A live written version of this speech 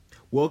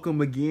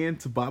Welcome again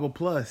to Bible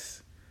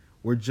Plus.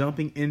 We're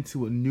jumping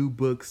into a new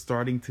book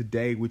starting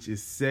today, which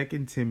is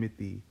 2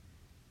 Timothy.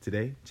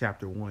 Today,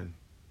 chapter 1.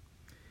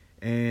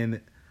 And I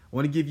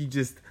want to give you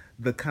just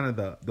the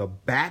the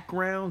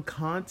background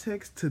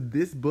context to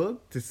this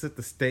book to set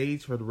the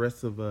stage for the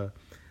rest of the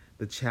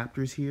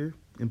chapters here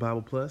in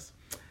Bible Plus.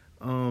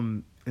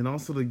 And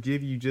also to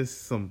give you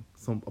just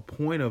a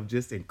point of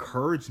just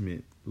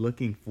encouragement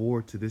looking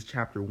forward to this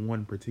chapter 1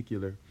 in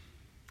particular.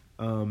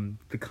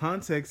 The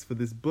context for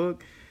this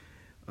book,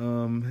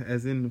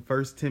 as in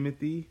 1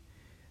 Timothy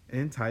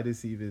and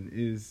Titus even,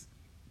 is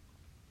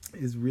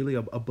really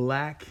a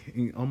black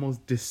and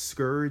almost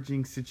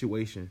discouraging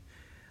situation.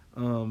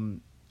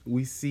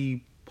 We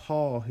see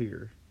Paul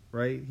here,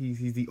 right?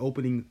 He's the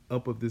opening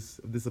up of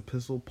this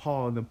epistle.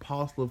 Paul, an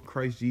apostle of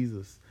Christ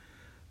Jesus,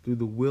 through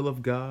the will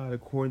of God,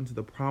 according to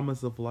the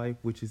promise of life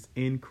which is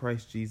in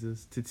Christ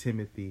Jesus, to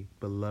Timothy,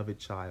 beloved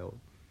child.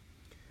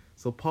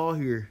 So Paul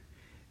here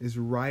is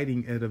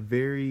writing at a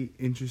very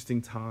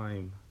interesting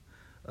time,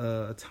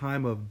 a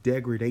time of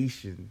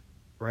degradation,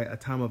 right? A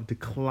time of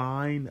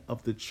decline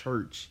of the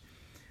church,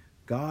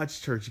 God's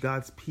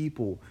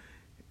people,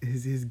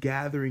 his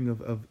gathering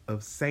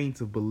of saints,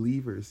 of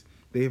believers.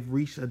 They have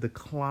reached a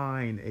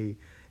decline,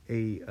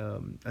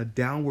 a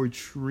downward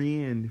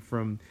trend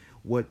from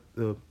what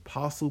the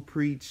apostle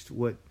preached,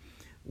 what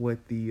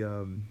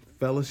the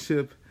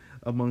fellowship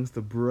amongst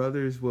the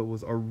brothers, what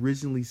was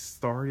originally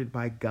started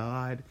by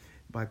God,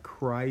 by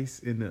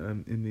Christ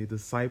in the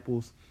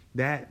disciples.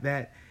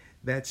 That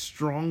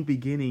strong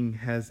beginning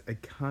has a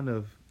kind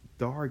of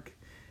dark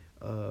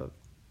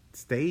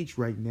stage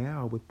right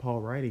now with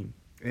Paul writing.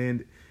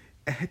 And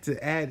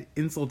to add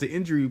insult to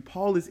injury,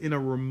 Paul is in a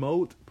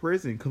remote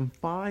prison,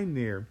 confined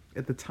there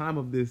at the time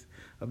of this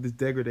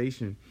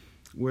degradation,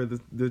 where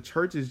the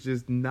church is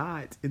just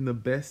not in the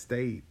best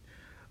state.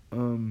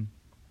 And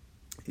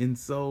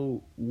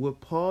so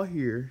what Paul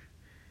here,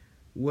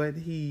 what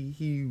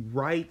he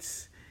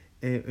writes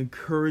and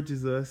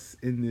encourages us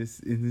in this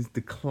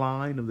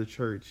decline of the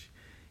church,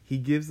 he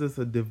gives us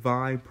a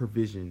divine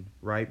provision,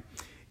 right?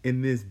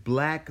 In this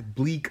black,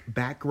 bleak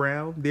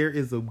background, there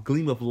is a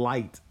gleam of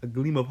light, a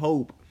gleam of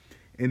hope,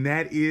 and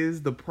that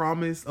is the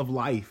promise of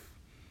life.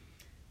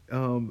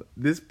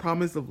 This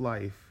promise of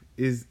life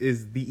is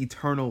the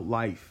eternal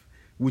life,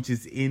 which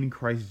is in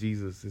Christ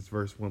Jesus, as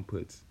verse 1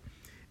 puts.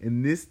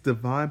 And this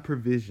divine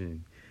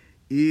provision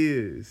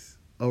is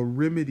a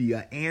remedy,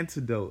 an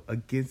antidote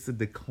against the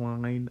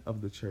decline of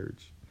the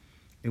church.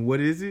 And what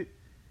is it?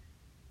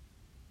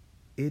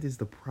 It is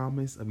the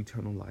promise of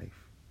eternal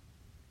life.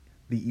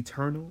 The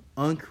eternal,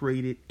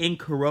 uncreated,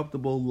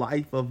 incorruptible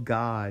life of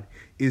God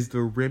is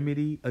the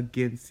remedy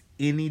against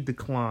any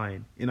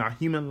decline in our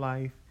human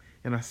life,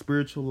 in our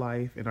spiritual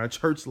life, in our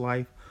church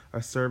life,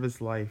 our service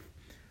life.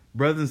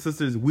 Brothers and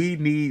sisters, we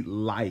need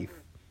life.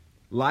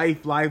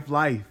 Life, life,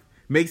 life.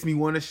 Makes me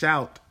want to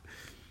shout.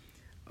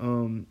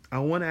 I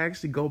want to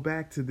actually go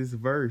back to this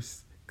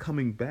verse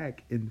coming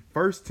back in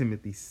 1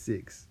 Timothy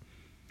 6.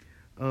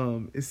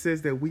 It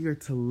says that we are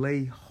to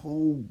lay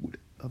hold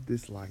of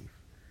this life.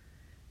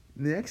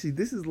 And actually,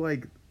 this is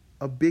like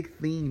a big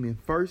theme in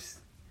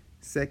 1st,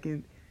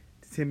 2nd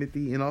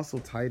Timothy, and also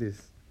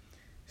Titus.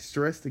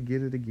 Stress to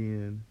get it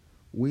again.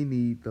 We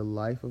need the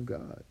life of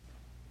God.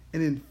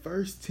 And in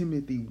 1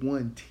 Timothy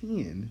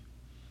 1:10,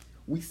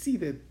 we see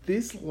that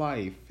this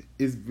life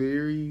is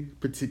very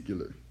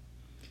particular.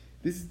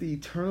 This is the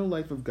eternal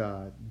life of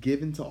God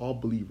given to all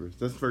believers.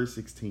 That's verse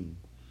 16.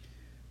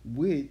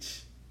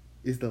 Which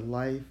is the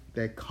life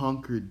that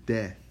conquered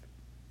death.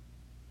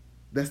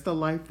 That's the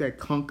life that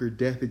conquered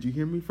death. Did you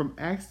hear me? From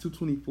Acts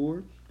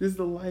 2:24, this is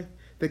the life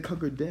that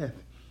conquered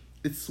death.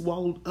 It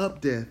swallowed up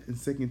death in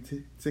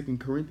 2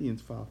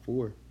 Corinthians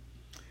 5:4.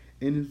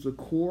 And it's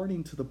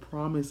according to the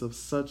promise of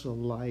such a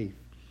life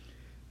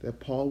that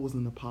Paul was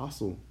an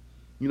apostle.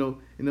 You know,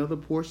 in other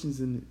portions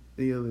in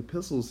the other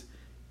epistles,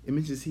 it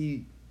mentions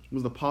he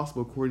was an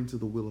apostle according to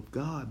the will of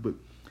God. But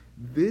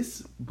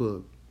this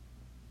book,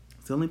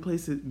 it's the only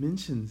place it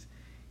mentions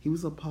he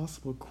was an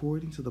apostle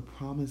according to the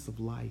promise of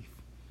life,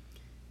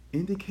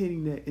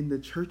 indicating that in the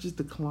church's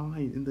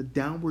decline, in the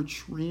downward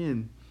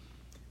trend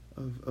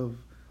of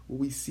what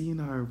we see in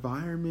our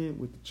environment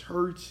with the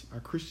church, our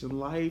Christian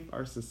life,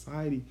 our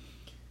society,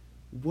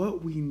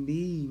 what we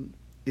need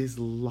is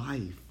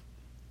life,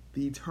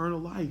 the eternal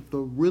life, the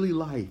really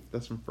life.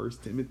 That's from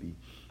 1 Timothy.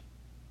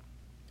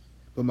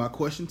 But my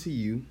question to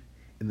you,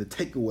 and the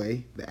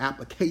takeaway, the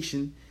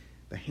application,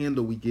 the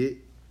handle we get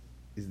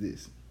is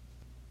this.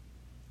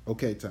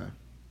 Okay, time.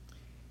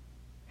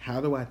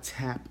 How do I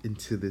tap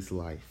into this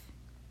life?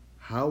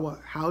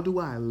 How do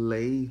I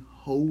lay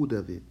hold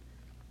of it?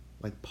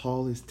 Like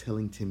Paul is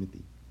telling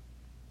Timothy.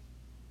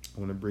 I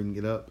want to bring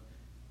it up,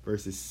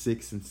 verses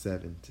 6 and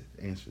 7, to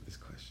answer this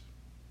question.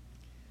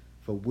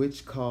 For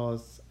which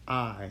cause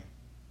I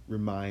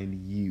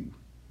remind you.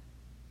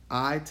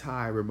 I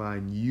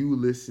remind you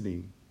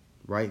listening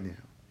right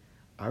now.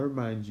 I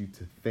remind you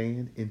to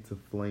fan into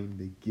flame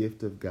the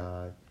gift of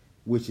God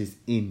which is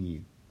in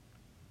you.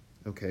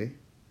 Okay?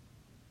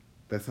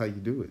 That's how you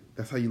do it.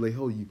 That's how you lay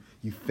hold.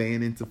 You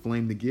fan into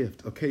flame the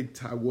gift. Okay,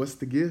 Ty, what's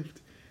the gift?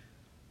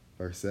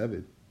 Verse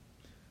 7.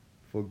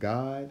 For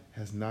God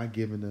has not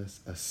given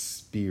us a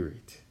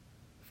spirit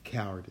of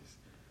cowardice,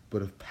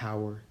 but of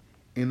power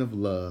and of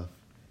love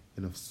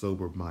and of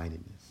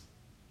sober-mindedness.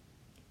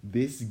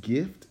 This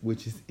gift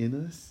which is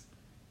in us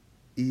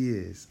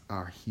is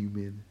our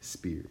human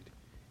spirit.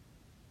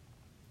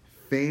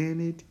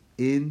 Fan it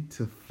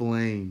into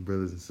flame,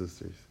 brothers and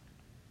sisters.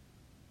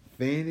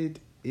 Fan it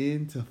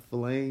into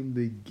flame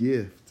the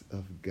gift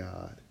of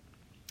God.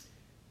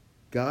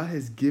 God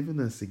has given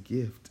us a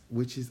gift,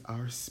 which is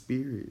our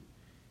spirit.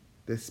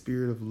 That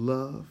spirit of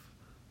love,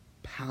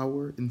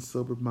 power, and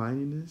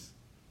sober-mindedness.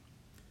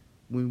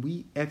 When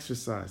we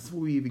exercise, that's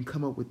where we even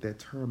come up with that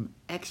term,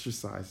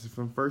 exercise. It's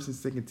from 1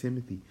 and 2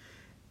 Timothy.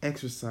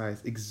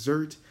 Exercise,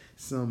 exert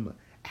some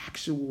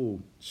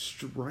actual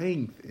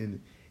strength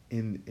and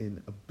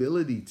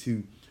ability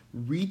to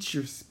reach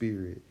your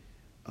spirit.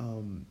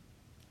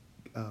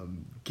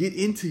 Get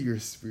into your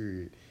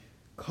spirit.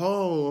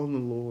 Call on the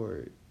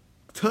Lord.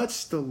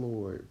 Touch the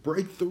Lord.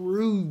 Break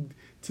through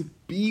to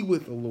be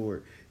with the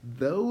Lord.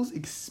 Those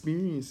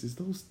experiences,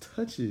 those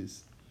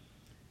touches,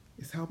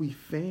 is how we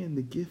fan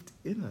the gift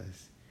in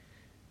us.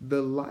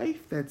 The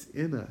life that's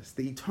in us,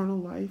 the eternal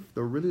life,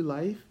 the really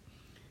life,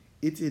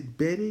 it's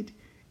embedded,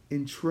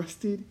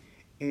 entrusted,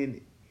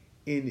 and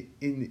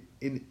in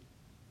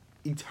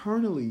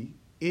eternally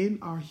in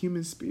our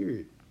human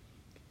spirit.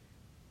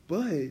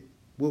 But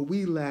what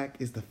we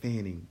lack is the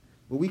fanning.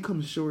 What we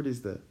come short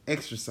is the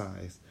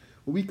exercise.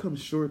 What we come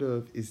short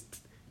of is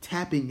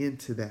tapping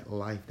into that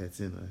life that's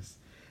in us.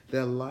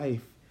 That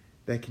life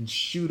that can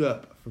shoot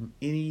up from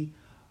any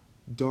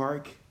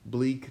dark,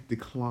 bleak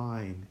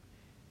decline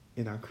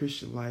in our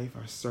Christian life,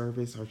 our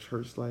service, our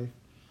church life.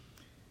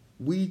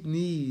 We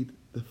need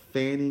the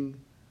fanning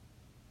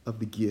of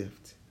the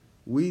gift.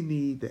 We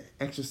need the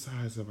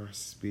exercise of our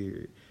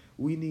spirit.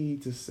 We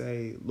need to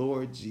say,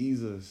 Lord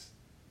Jesus,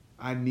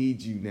 I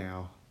need you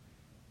now.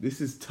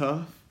 This is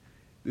tough.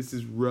 This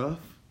is rough.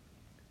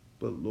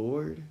 But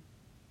Lord,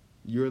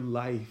 your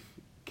life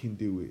can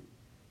do it.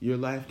 Your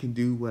life can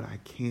do what I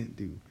can't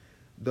do.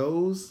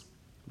 Those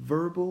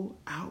verbal,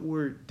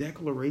 outward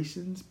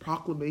declarations,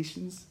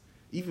 proclamations,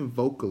 even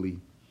vocally,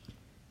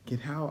 can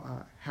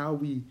how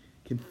we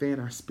can fan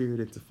our spirit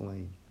into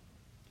flame.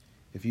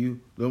 If you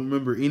don't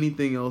remember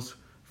anything else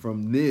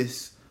from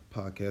this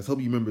podcast, hope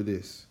you remember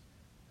this.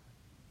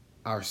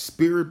 Our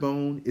spirit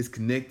bone is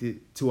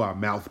connected to our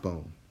mouth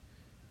bone.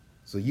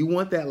 So you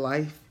want that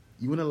life,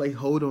 you want to lay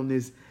hold on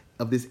this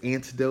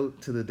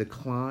antidote to the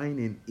decline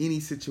in any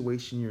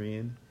situation you're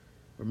in.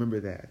 Remember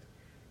that.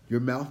 Your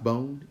mouth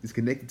bone is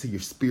connected to your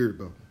spirit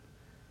bone.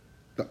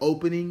 The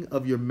opening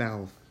of your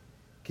mouth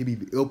can be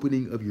the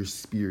opening of your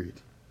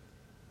spirit.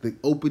 The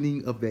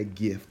opening of that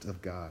gift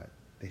of God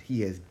that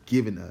he has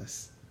given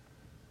us.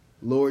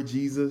 Lord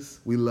Jesus,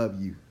 we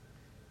love you.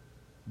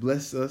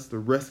 Bless us the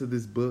rest of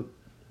this book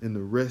and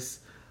the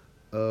rest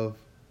of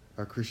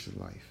our Christian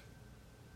life.